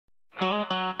She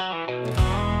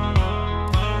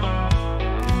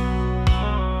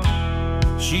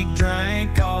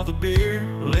drank all the beer,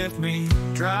 left me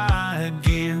dry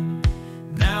again.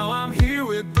 Now I'm here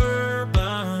with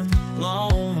bourbon,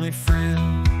 lonely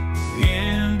friend.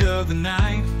 End of the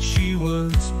night, she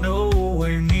was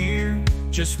nowhere near.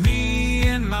 Just me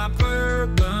and my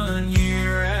bourbon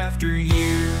year after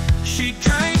year. She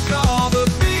drank all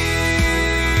the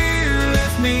beer,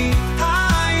 left me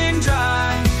high and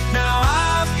dry. Now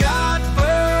I've got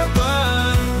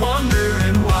bourbon,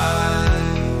 wondering why.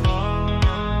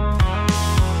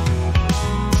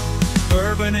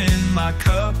 Bourbon in my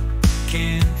cup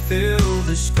can't fill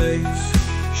the space.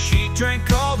 She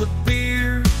drank all the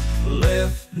beer,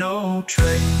 left no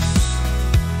trace.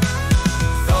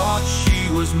 Thought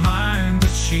she was mine, but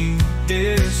she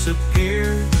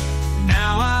disappeared.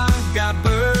 Now I've got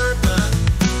bourbon,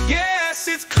 yes,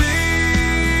 it's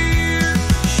clear.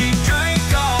 She drank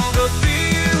all the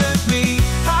beer, left me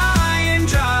high and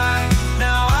dry.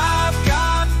 Now I've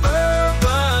got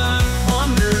bourbon,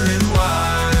 wondering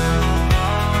why.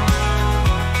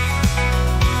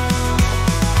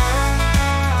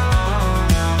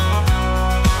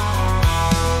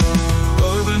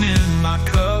 Bourbon in my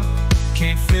cup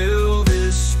can't fill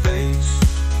this space.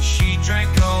 She drank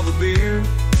all the beer,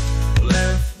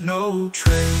 left no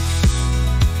trace.